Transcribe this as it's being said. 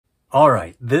All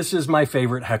right, this is my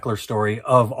favorite Heckler story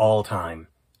of all time.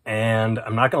 And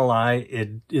I'm not going to lie,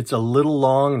 it's a little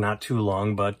long, not too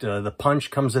long, but the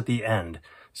punch comes at the end.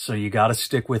 So you got to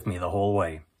stick with me the whole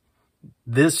way.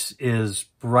 This is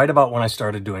right about when I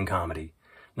started doing comedy.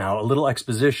 Now, a little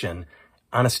exposition.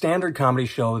 On a standard comedy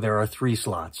show, there are 3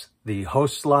 slots. The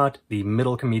host slot, the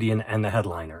middle comedian, and the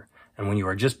headliner. And when you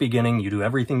are just beginning, you do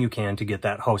everything you can to get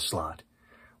that host slot.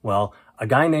 Well, a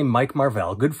guy named Mike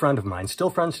Marvell, good friend of mine, still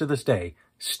friends to this day,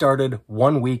 started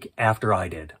 1 week after I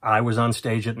did. I was on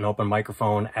stage at an open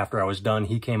microphone. After I was done,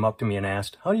 he came up to me and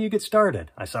asked, "How do you get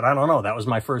started?" I said, "I don't know. That was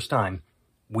my first time."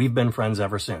 We've been friends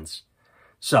ever since.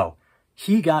 So,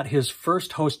 he got his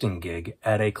first hosting gig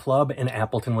at a club in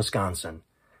Appleton, Wisconsin.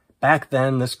 Back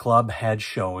then, this club had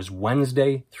shows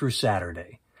Wednesday through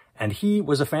Saturday. And he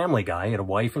was a family guy, had a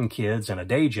wife and kids and a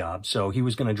day job, so he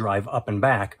was going to drive up and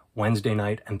back Wednesday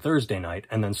night and Thursday night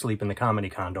and then sleep in the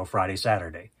comedy condo Friday,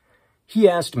 Saturday. He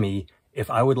asked me if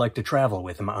I would like to travel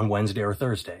with him on Wednesday or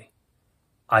Thursday.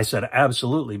 I said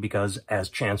absolutely because, as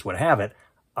chance would have it,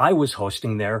 I was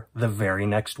hosting there the very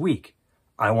next week.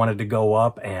 I wanted to go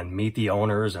up and meet the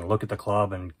owners and look at the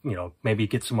club and, maybe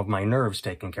get some of my nerves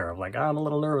taken care of. Like, I'm a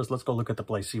little nervous, let's go look at the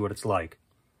place, see what it's like.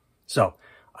 So,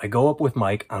 I go up with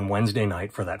Mike on Wednesday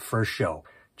night for that first show,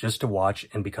 just to watch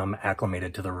and become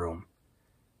acclimated to the room.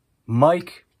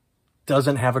 Mike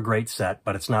doesn't have a great set,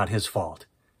 but it's not his fault.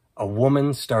 A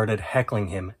woman started heckling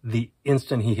him the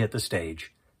instant he hit the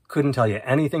stage. Couldn't tell you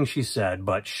anything she said,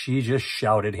 but she just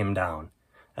shouted him down.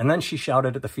 And then she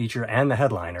shouted at the feature and the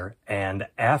headliner, and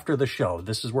after the show,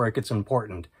 this is where it gets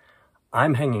important,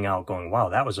 I'm hanging out going, wow,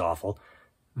 that was awful.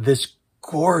 This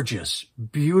gorgeous,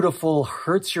 beautiful,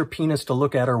 hurts your penis to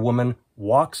look at her woman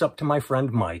walks up to my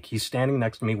friend Mike. He's standing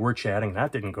next to me. We're chatting.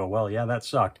 That didn't go well. Yeah, that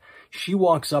sucked. She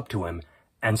walks up to him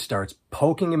and starts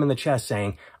poking him in the chest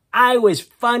saying, "I was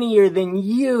funnier than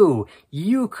you.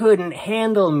 You couldn't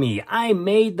handle me. I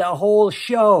made the whole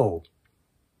show."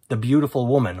 The beautiful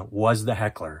woman was the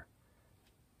heckler.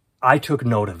 I took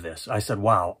note of this. I said,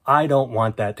 wow, I don't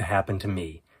want that to happen to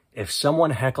me. If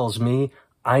someone heckles me,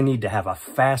 I need to have a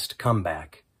fast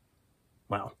comeback.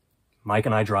 Well, Mike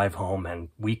and I drive home and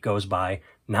week goes by.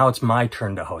 Now it's my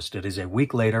turn to host. It is a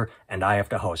week later and I have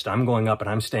to host. I'm going up and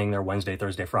I'm staying there Wednesday,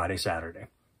 Thursday, Friday, Saturday.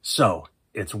 So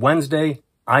it's Wednesday.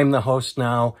 I'm the host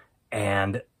now.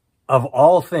 And of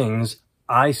all things,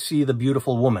 I see the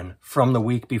beautiful woman from the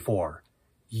week before.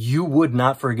 You would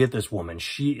not forget this woman.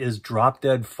 She is drop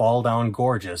dead, fall down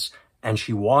gorgeous. And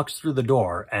she walks through the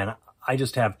door and I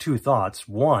just have 2 thoughts.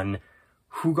 One,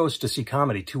 who goes to see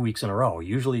comedy 2 weeks in a row?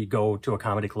 Usually you go to a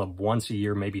comedy club once a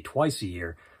year, maybe twice a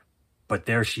year, but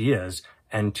there she is.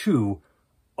 And 2,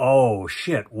 oh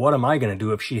shit, what am I going to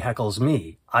do if she heckles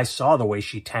me? I saw the way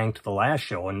she tanked the last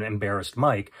show and embarrassed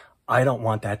Mike. I don't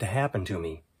want that to happen to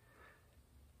me.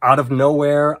 Out of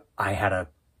nowhere, I had a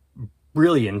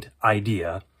brilliant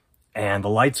idea, and the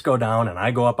lights go down and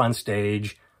I go up on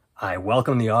stage. I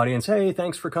welcome the audience. Hey,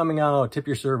 thanks for coming out. Tip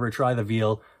your server, try the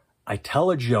veal. I tell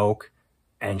a joke,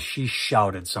 and she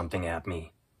shouted something at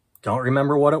me. Don't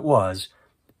remember what it was,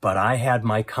 but I had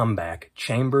my comeback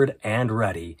chambered and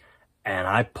ready, and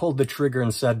I pulled the trigger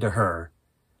and said to her,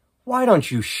 "Why don't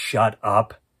you shut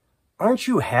up? Aren't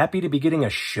you happy to be getting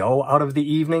a show out of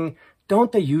the evening?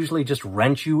 Don't they usually just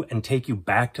rent you and take you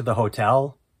back to the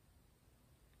hotel?"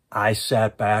 I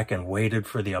sat back and waited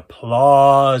for the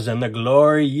applause and the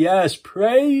glory. Yes,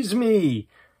 praise me.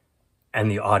 And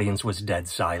the audience was dead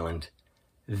silent.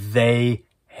 They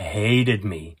hated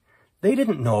me. They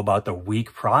didn't know about the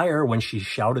week prior when she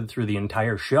shouted through the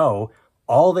entire show.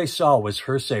 All they saw was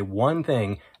her say one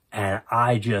thing, and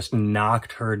I just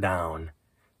knocked her down.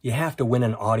 You have to win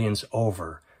an audience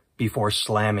over before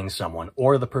slamming someone,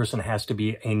 or the person has to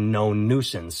be a known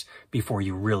nuisance before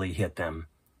you really hit them.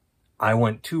 I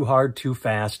went too hard, too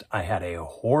fast. I had a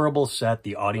horrible set.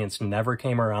 The audience never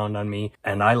came around on me,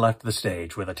 and I left the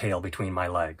stage with a tail between my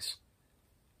legs.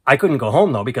 I couldn't go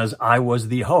home, though, because I was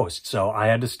the host, so I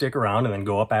had to stick around and then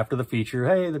go up after the feature.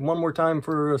 Hey, one more time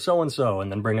for so-and-so,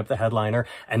 and then bring up the headliner.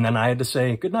 And then I had to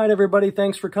say, "Good night, everybody.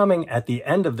 Thanks for coming," at the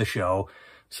end of the show.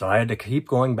 So I had to keep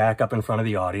going back up in front of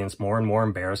the audience, more and more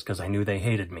embarrassed because I knew they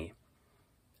hated me.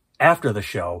 After the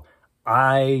show,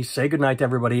 I say goodnight to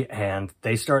everybody, and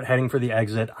they start heading for the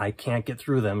exit. I can't get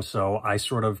through them, so I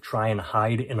sort of try and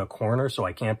hide in a corner so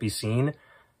I can't be seen.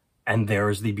 And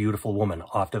there's the beautiful woman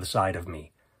off to the side of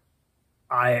me.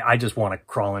 I just want to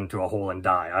crawl into a hole and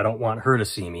die. I don't want her to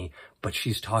see me, but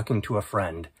she's talking to a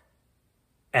friend.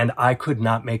 And I could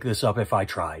not make this up if I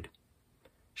tried.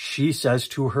 She says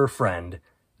to her friend,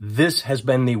 "This has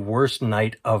been the worst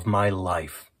night of my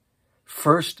life.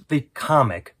 First, the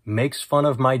comic makes fun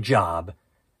of my job,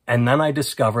 and then I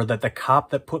discover that the cop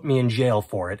that put me in jail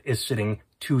for it is sitting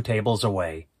 2 tables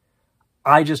away.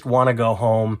 I just want to go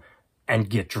home and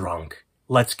get drunk.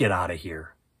 Let's get out of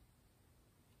here.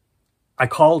 I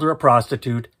called her a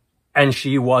prostitute, and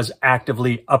she was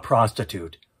actively a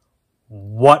prostitute.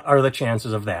 What are the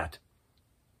chances of that?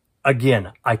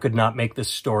 Again, I could not make this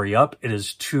story up. It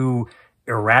is too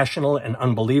irrational and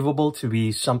unbelievable to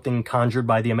be something conjured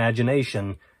by the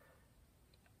imagination.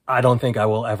 I don't think I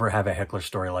will ever have a Heckler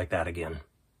story like that again.